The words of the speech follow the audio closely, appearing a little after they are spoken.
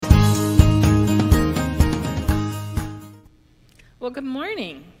Well, good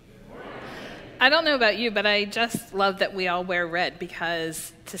morning. I don't know about you, but I just love that we all wear red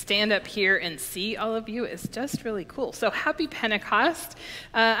because to stand up here and see all of you is just really cool. So happy Pentecost.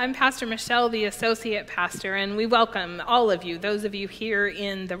 I'm Pastor Michelle, the associate pastor, and we welcome all of you, those of you here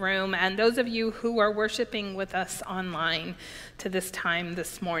in the room and those of you who are worshiping with us online to this time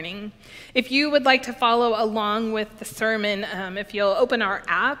this morning. If you would like to follow along with the sermon, if you'll open our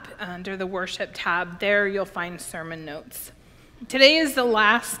app under the worship tab, there you'll find sermon notes. Today is the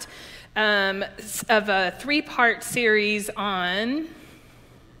last of a three-part series on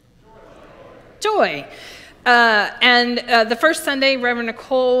joy. The first Sunday, Reverend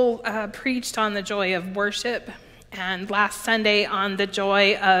Nicole preached on the joy of worship, and last Sunday on the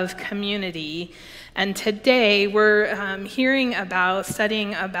joy of community. And today we're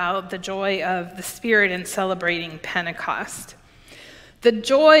studying about the joy of the Spirit and celebrating Pentecost. The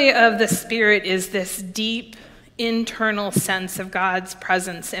joy of the Spirit is this deep, internal sense of God's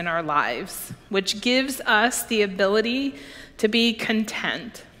presence in our lives, which gives us the ability to be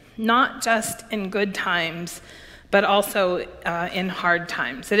content, not just in good times, but also in hard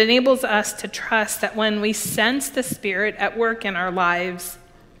times. It enables us to trust that when we sense the Spirit at work in our lives,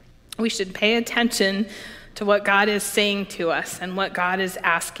 we should pay attention to what God is saying to us and what God is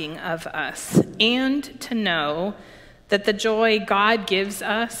asking of us, and to know that the joy God gives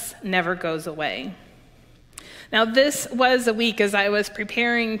us never goes away. Now, this was a week as I was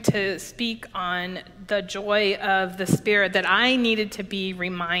preparing to speak on the joy of the Spirit that I needed to be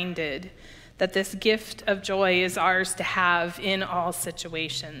reminded that this gift of joy is ours to have in all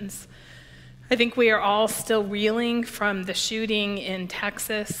situations. I think we are all still reeling from the shooting in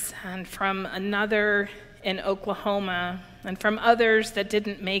Texas and from another in Oklahoma and from others that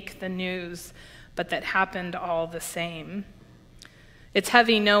didn't make the news, but that happened all the same. It's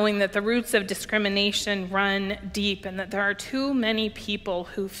heavy knowing that the roots of discrimination run deep and that there are too many people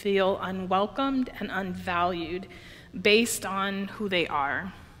who feel unwelcomed and unvalued based on who they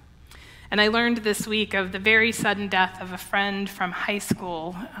are. And I learned this week of the very sudden death of a friend from high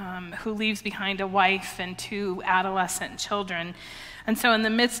school who leaves behind a wife and two adolescent children. And so in the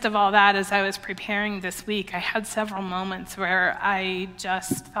midst of all that, as I was preparing this week, I had several moments where I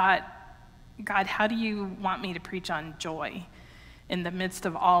just thought, God, how do you want me to preach on joy in the midst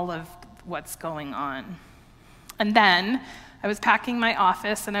of all of what's going on? And then I was packing my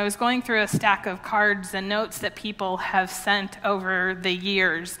office and I was going through a stack of cards and notes that people have sent over the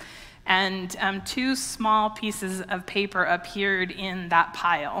years. And two small pieces of paper appeared in that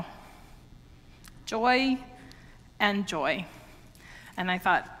pile. Joy and joy. And I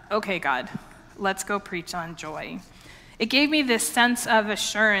thought, okay, God, let's go preach on joy. It gave me this sense of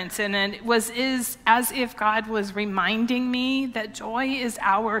assurance, and it is as if God was reminding me that joy is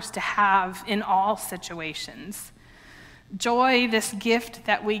ours to have in all situations. Joy, this gift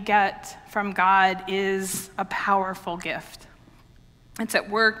that we get from God, is a powerful gift. It's at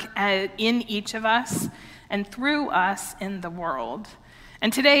work in each of us and through us in the world.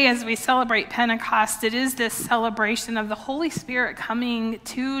 And today, as we celebrate Pentecost, it is this celebration of the Holy Spirit coming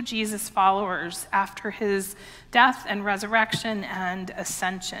to Jesus' followers after his death and resurrection and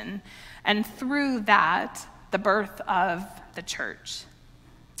ascension. And through that, the birth of the church.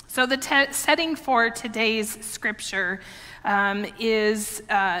 So the setting for today's scripture is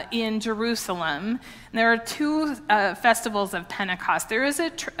in Jerusalem. There are two festivals of Pentecost. There is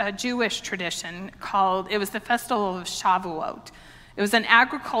a Jewish tradition it was the festival of Shavuot. It was an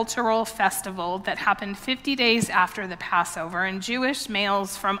agricultural festival that happened 50 days after the Passover, and Jewish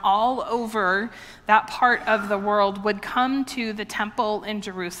males from all over that part of the world would come to the temple in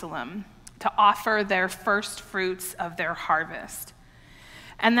Jerusalem to offer their first fruits of their harvest.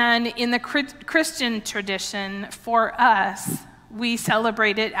 And then in the Christian tradition, for us, we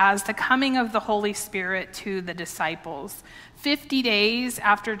celebrate it as the coming of the Holy Spirit to the disciples, 50 days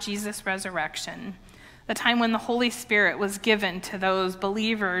after Jesus' resurrection, the time when the Holy Spirit was given to those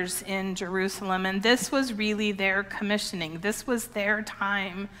believers in Jerusalem. And this was really their commissioning. This was their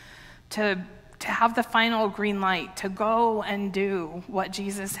time to have the final green light, to go and do what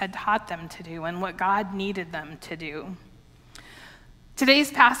Jesus had taught them to do and what God needed them to do.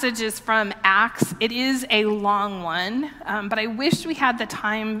 Today's passage is from Acts. It is a long one, but I wish we had the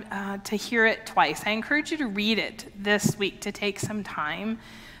time to hear it twice. I encourage you to read it this week, to take some time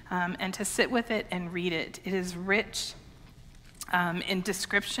and to sit with it and read it. It is rich in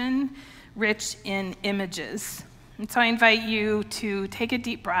description, rich in images. And so I invite you to take a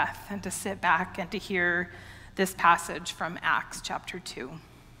deep breath and to sit back and to hear this passage from Acts chapter 2.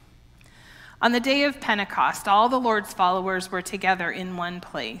 On the day of Pentecost, all the Lord's followers were together in one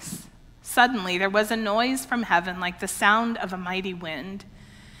place. Suddenly there was a noise from heaven like the sound of a mighty wind.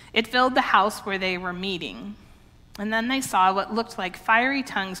 It filled the house where they were meeting. And then they saw what looked like fiery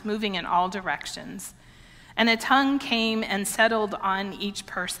tongues moving in all directions. And a tongue came and settled on each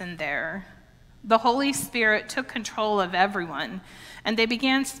person there. The Holy Spirit took control of everyone, and they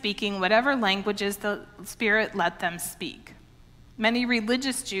began speaking whatever languages the Spirit let them speak. Many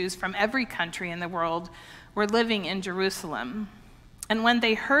religious Jews from every country in the world were living in Jerusalem. And when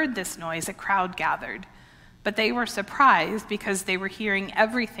they heard this noise, a crowd gathered. But they were surprised because they were hearing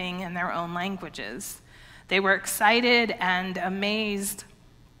everything in their own languages. They were excited and amazed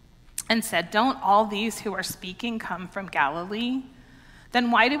and said, "Don't all these who are speaking come from Galilee? Then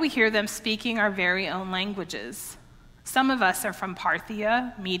why do we hear them speaking our very own languages? Some of us are from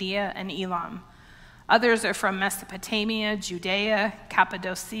Parthia, Media, and Elam. Others are from Mesopotamia, Judea,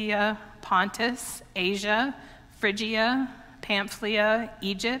 Cappadocia, Pontus, Asia, Phrygia, Pamphylia,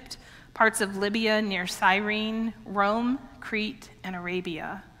 Egypt, parts of Libya near Cyrene, Rome, Crete, and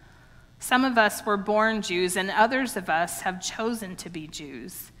Arabia. Some of us were born Jews, and others of us have chosen to be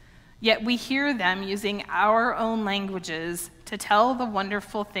Jews. Yet we hear them using our own languages to tell the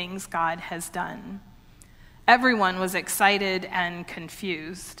wonderful things God has done." Everyone was excited and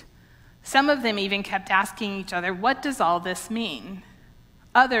confused. Some of them even kept asking each other, "What does all this mean?"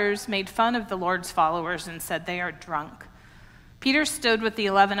 Others made fun of the Lord's followers and said they are drunk. Peter stood with the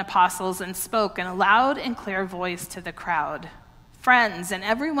 11 apostles and spoke in a loud and clear voice to the crowd. "Friends, and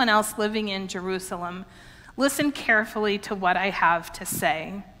everyone else living in Jerusalem, listen carefully to what I have to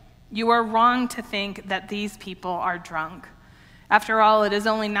say. You are wrong to think that these people are drunk. After all, it is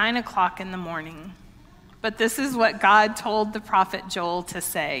only 9 o'clock in the morning. But this is what God told the prophet Joel to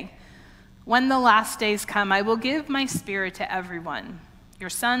say. When the last days come, I will give my Spirit to everyone. Your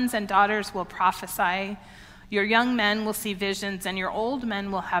sons and daughters will prophesy. Your young men will see visions, and your old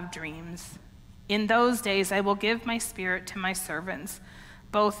men will have dreams. In those days, I will give my Spirit to my servants,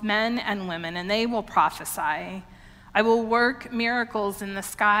 both men and women, and they will prophesy. I will work miracles in the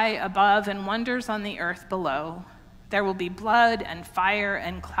sky above and wonders on the earth below. There will be blood and fire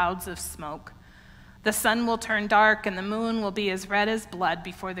and clouds of smoke. The sun will turn dark and the moon will be as red as blood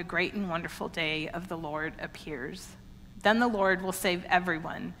before the great and wonderful day of the Lord appears. Then the Lord will save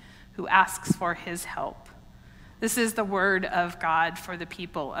everyone who asks for his help." This is the word of God for the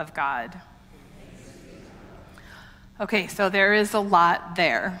people of God. Okay, so there is a lot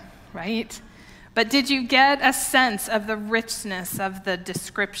there, right? But did you get a sense of the richness of the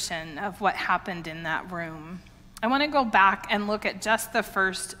description of what happened in that room? I want to go back and look at just the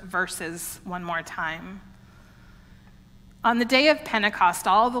first verses one more time. On the day of Pentecost,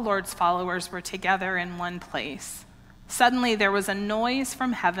 all the Lord's followers were together in one place. Suddenly there was a noise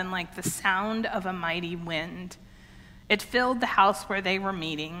from heaven like the sound of a mighty wind. It filled the house where they were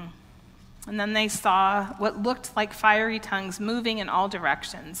meeting. And then they saw what looked like fiery tongues moving in all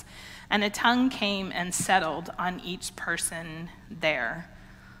directions. And a tongue came and settled on each person there.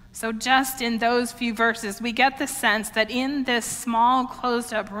 So just in those few verses, we get the sense that in this small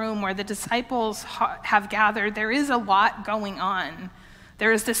closed-up room where the disciples have gathered, there is a lot going on.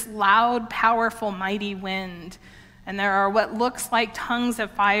 There is this loud, powerful, mighty wind. And there are what looks like tongues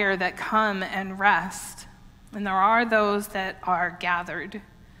of fire that come and rest. And there are those that are gathered.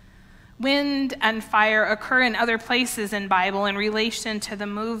 Wind and fire occur in other places in Bible in relation to the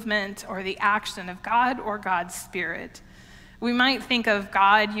movement or the action of God or God's Spirit. We might think of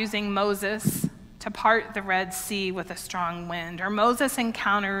God using Moses to part the Red Sea with a strong wind, or Moses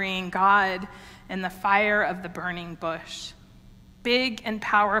encountering God in the fire of the burning bush. Big and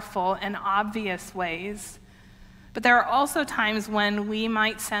powerful and obvious ways. But there are also times when we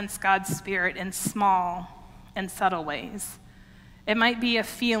might sense God's Spirit in small and subtle ways. It might be a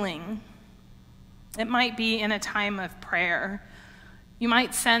feeling. It might be in a time of prayer. You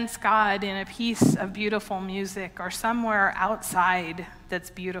might sense God in a piece of beautiful music or somewhere outside that's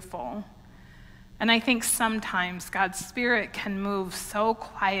beautiful. And I think sometimes God's Spirit can move so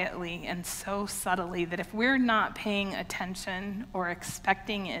quietly and so subtly that if we're not paying attention or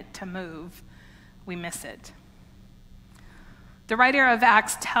expecting it to move, we miss it. The writer of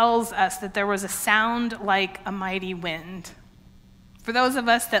Acts tells us that there was a sound like a mighty wind. For those of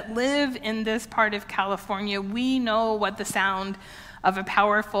us that live in this part of California, we know what the sound of a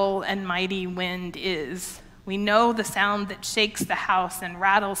powerful and mighty wind is. We know the sound that shakes the house and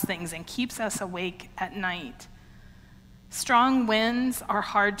rattles things and keeps us awake at night. Strong winds are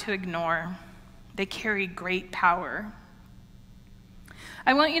hard to ignore. They carry great power.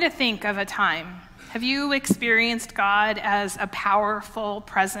 I want you to think of a time. Have you experienced God as a powerful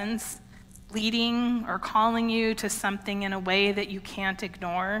presence, leading or calling you to something in a way that you can't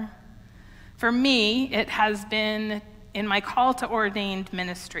ignore? For me, it has been in my call to ordained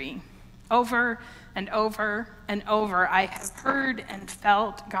ministry. Over and over and over, I have heard and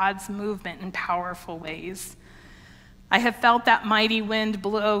felt God's movement in powerful ways. I have felt that mighty wind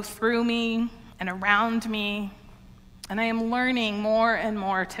blow through me and around me, and I am learning more and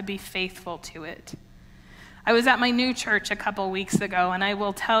more to be faithful to it. I was at my new church a couple weeks ago, and I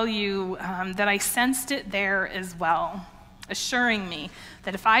will tell you that I sensed it there as well, assuring me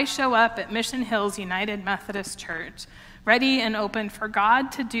that if I show up at Mission Hills United Methodist Church, ready and open for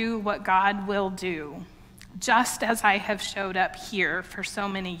God to do what God will do, just as I have showed up here for so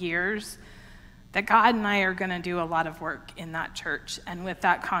many years, that God and I are going to do a lot of work in that church and with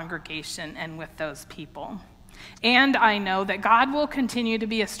that congregation and with those people. And I know that God will continue to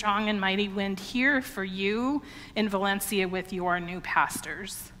be a strong and mighty wind here for you in Valencia with your new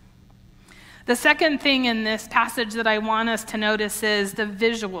pastors. The second thing in this passage that I want us to notice is the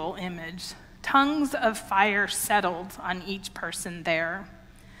visual image. Tongues of fire settled on each person there.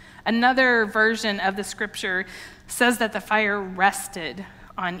 Another version of the scripture says that the fire rested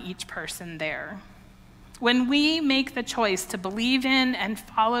on each person there. When we make the choice to believe in and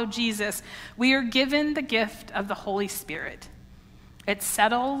follow Jesus, we are given the gift of the Holy Spirit. It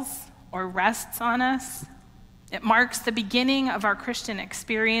settles or rests on us. It marks the beginning of our Christian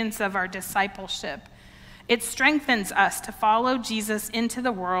experience, of our discipleship. It strengthens us to follow Jesus into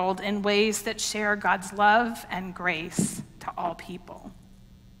the world in ways that share God's love and grace to all people.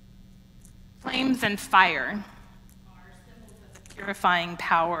 Flames and fire are symbols of the purifying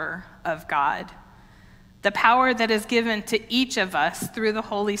power of God, the power that is given to each of us through the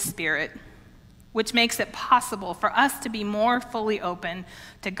Holy Spirit, which makes it possible for us to be more fully open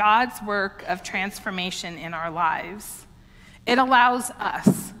to God's work of transformation in our lives. It allows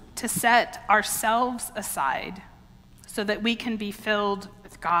us to set ourselves aside so that we can be filled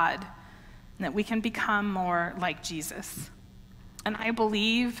with God and that we can become more like Jesus. And I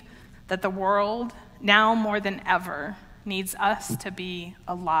believe that the world, now more than ever, needs us to be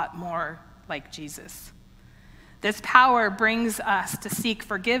a lot more like Jesus. This power brings us to seek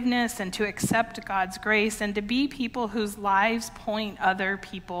forgiveness and to accept God's grace and to be people whose lives point other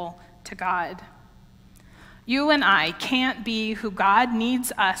people to God. You and I can't be who God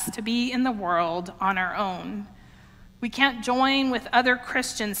needs us to be in the world on our own. We can't join with other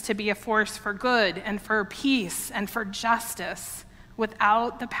Christians to be a force for good and for peace and for justice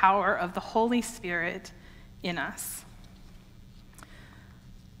without the power of the Holy Spirit in us.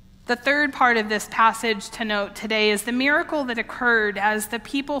 The third part of this passage to note today is the miracle that occurred as the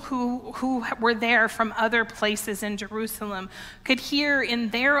people who were there from other places in Jerusalem could hear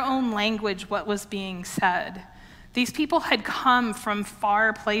in their own language what was being said. These people had come from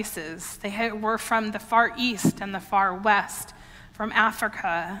far places. They were from the far east and the far west, from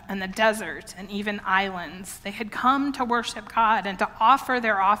Africa and the desert and even islands. They had come to worship God and to offer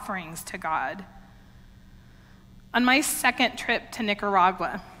their offerings to God. On my second trip to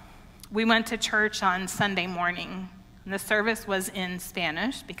Nicaragua, we went to church on Sunday morning, and the service was in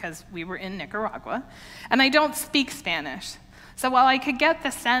Spanish because we were in Nicaragua, and I don't speak Spanish. So while I could get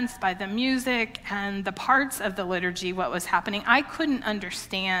the sense by the music and the parts of the liturgy what was happening, I couldn't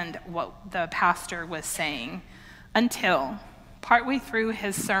understand what the pastor was saying until partway through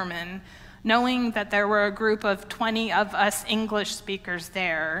his sermon, knowing that there were a group of 20 of us English speakers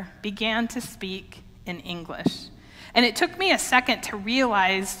there, began to speak in English. And it took me a second to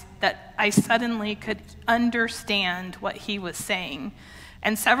realize that I suddenly could understand what he was saying.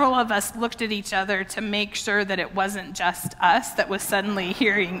 And several of us looked at each other to make sure that it wasn't just us that was suddenly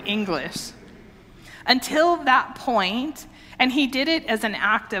hearing English. Until that point, and he did it as an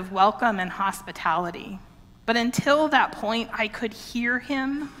act of welcome and hospitality. But until that point, I could hear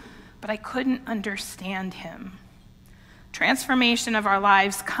him, but I couldn't understand him. Transformation of our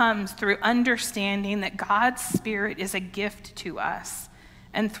lives comes through understanding that God's Spirit is a gift to us,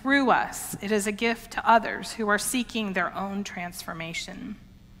 and through us, it is a gift to others who are seeking their own transformation.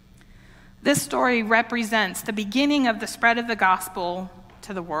 This story represents the beginning of the spread of the gospel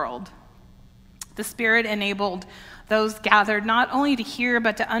to the world. The Spirit enabled those gathered not only to hear,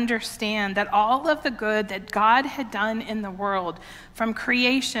 but to understand that all of the good that God had done in the world, from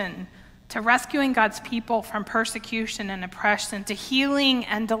creation to rescuing God's people from persecution and oppression, to healing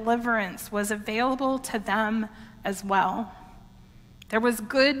and deliverance, was available to them as well. There was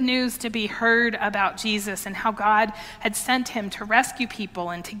good news to be heard about Jesus and how God had sent him to rescue people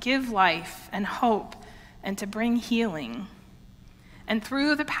and to give life and hope and to bring healing. And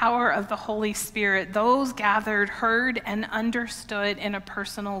through the power of the Holy Spirit, those gathered heard and understood in a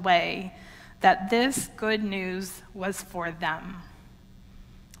personal way that this good news was for them.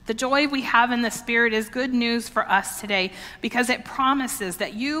 The joy we have in the Spirit is good news for us today because it promises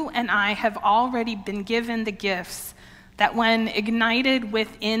that you and I have already been given the gifts that when ignited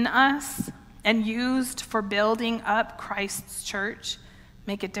within us and used for building up Christ's church,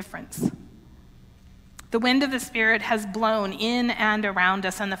 make a difference. The wind of the Spirit has blown in and around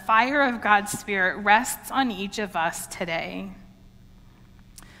us, and the fire of God's Spirit rests on each of us today.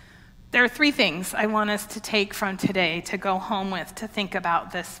 There are 3 things I want us to take from today to go home with, to think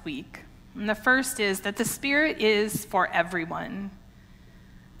about this week. And the first is that the Spirit is for everyone.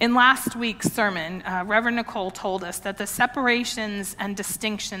 In last week's sermon, Reverend Nicole told us that the separations and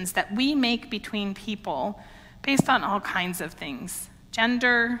distinctions that we make between people based on all kinds of things,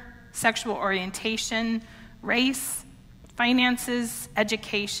 gender, sexual orientation, race, finances,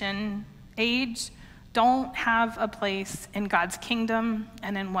 education, age, don't have a place in God's kingdom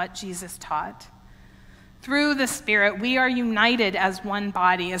and in what Jesus taught. Through the Spirit, we are united as one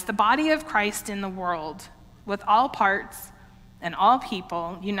body, as the body of Christ in the world, with all parts and all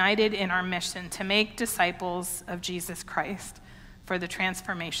people united in our mission to make disciples of Jesus Christ for the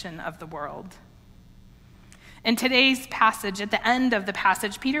transformation of the world. In today's passage, at the end of the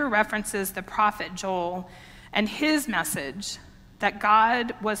passage, Peter references the prophet Joel and his message that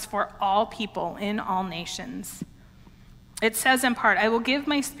God was for all people in all nations. It says in part, "I will give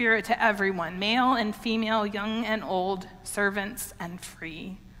my Spirit to everyone, male and female, young and old, servants and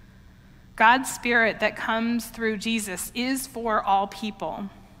free." God's Spirit that comes through Jesus is for all people.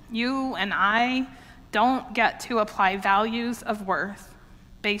 You and I don't get to apply values of worth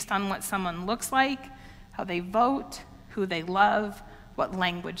based on what someone looks like, how they vote, who they love, what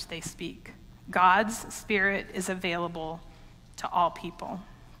language they speak. God's Spirit is available to all people.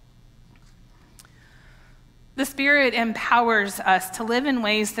 The Spirit empowers us to live in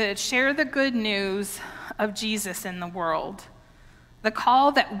ways that share the good news of Jesus in the world. The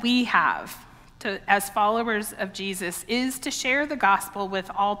call that we have as followers of Jesus is to share the gospel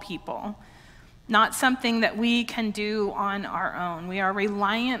with all people, not something that we can do on our own. We are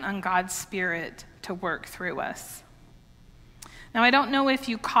reliant on God's Spirit to work through us. Now, I don't know if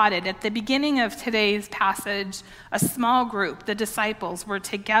you caught it. At the beginning of today's passage, a small group, the disciples, were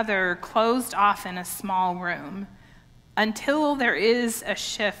together, closed off in a small room, until there is a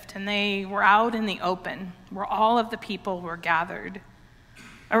shift and they were out in the open, where all of the people were gathered.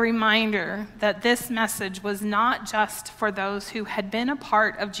 A reminder that this message was not just for those who had been a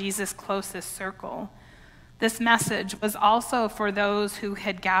part of Jesus' closest circle. This message was also for those who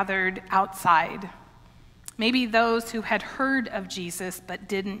had gathered outside. Maybe those who had heard of Jesus but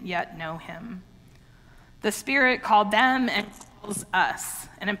didn't yet know him. The Spirit called them and calls us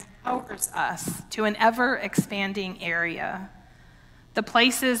and empowers us to an ever-expanding area. The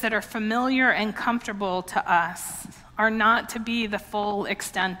places that are familiar and comfortable to us are not to be the full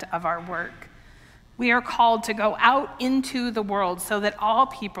extent of our work. We are called to go out into the world so that all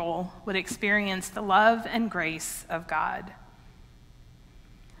people would experience the love and grace of God.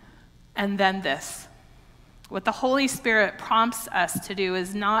 And then this. What the Holy Spirit prompts us to do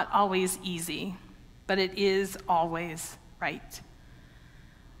is not always easy, but it is always right.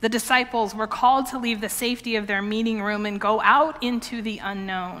 The disciples were called to leave the safety of their meeting room and go out into the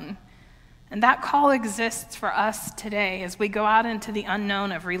unknown. And that call exists for us today as we go out into the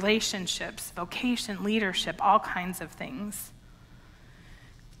unknown of relationships, vocation, leadership, all kinds of things.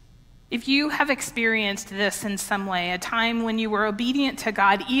 If you have experienced this in some way, a time when you were obedient to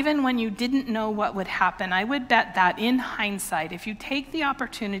God, even when you didn't know what would happen, I would bet that in hindsight, if you take the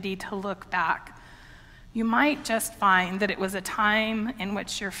opportunity to look back, you might just find that it was a time in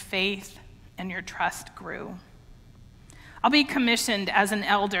which your faith and your trust grew. I'll be commissioned as an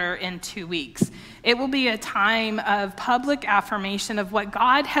elder in 2 weeks. It will be a time of public affirmation of what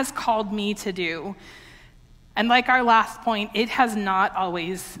God has called me to do. And like our last point, it has not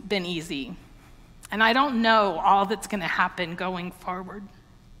always been easy. And I don't know all that's going to happen going forward.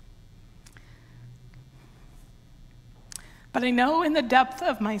 But I know in the depth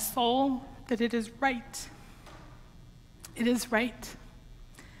of my soul that it is right. It is right.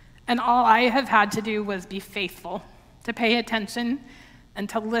 And all I have had to do was be faithful, to pay attention and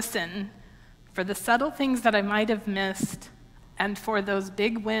to listen for the subtle things that I might have missed and for those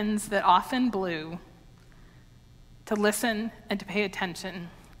big winds that often blew, to listen and to pay attention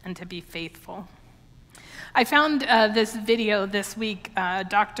and to be faithful. I found this video this week,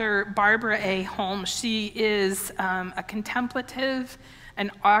 Dr. Barbara A. Holmes. She is a contemplative,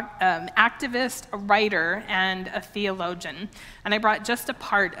 an activist, a writer, and a theologian. And I brought just a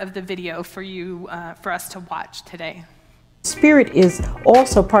part of the video for you, for us to watch today. Spirit is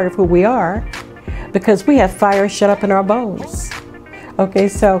also part of who we are because we have fire shut up in our bones. Okay,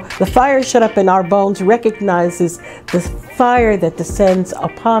 so the fire shut up in our bones recognizes the fire that descends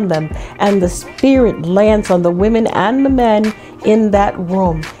upon them, and the Spirit lands on the women and the men in that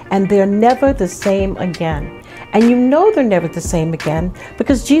room, and they're never the same again. And you know they're never the same again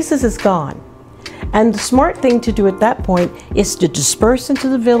because Jesus is gone. And the smart thing to do at that point is to disperse into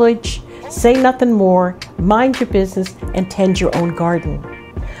the village, say nothing more, mind your business, and tend your own garden.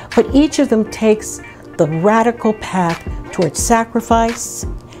 But each of them takes the radical path towards sacrifice,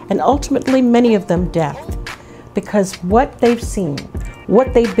 and ultimately many of them death, because what they've seen,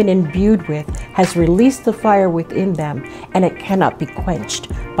 what they've been imbued with, has released the fire within them, and it cannot be quenched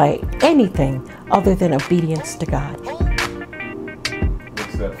by anything other than obedience to God.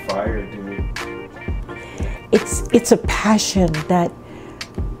 What's that fire do? It's a passion that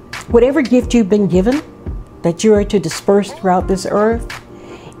whatever gift you've been given, that you are to disperse throughout this earth,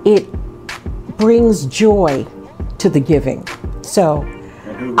 it brings joy to the giving. So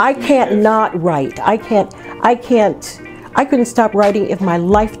I can't not write. I couldn't stop writing if my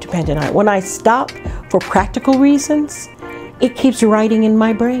life depended on it. When I stop for practical reasons, it keeps writing in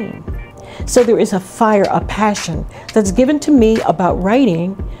my brain. So there is a fire, a passion that's given to me about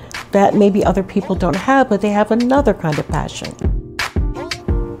writing that maybe other people don't have, but they have another kind of passion.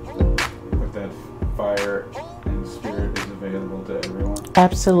 But that fire and spirit is available to everyone?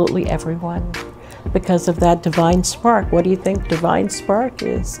 Absolutely everyone. Because of that divine spark. What do you think divine spark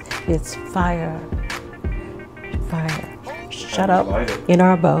is? It's fire. Fire. Shut up in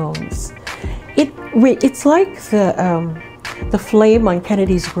our bones. It's like the flame on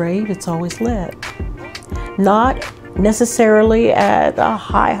Kennedy's grave. It's always lit. Not necessarily at a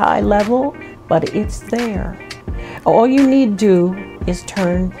high level, but it's there. All you need to do is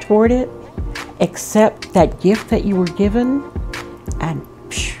turn toward it, accept that gift that you were given, and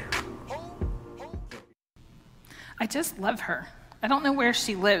phew. I just love her. I don't know where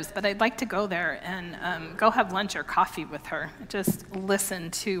she lives, but I'd like to go there and go have lunch or coffee with her. Just listen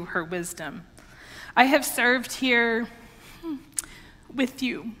to her wisdom. I have served here with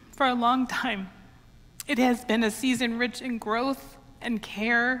you for a long time. It has been a season rich in growth and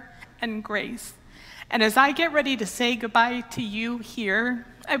care and grace. And as I get ready to say goodbye to you here,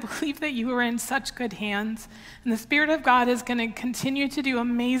 I believe that you are in such good hands, and the Spirit of God is going to continue to do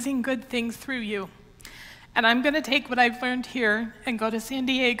amazing good things through you. And I'm going to take what I've learned here and go to San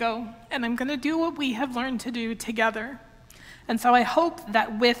Diego, and I'm going to do what we have learned to do together. And so I hope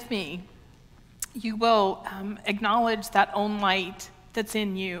that with me, you will acknowledge that own light that's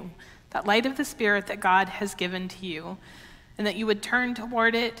in you, that light of the Spirit that God has given to you, and that you would turn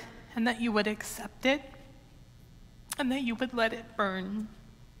toward it, and that you would accept it, and that you would let it burn.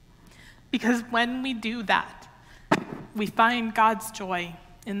 Because when we do that, we find God's joy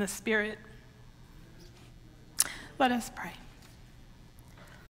in the Spirit. Let us pray.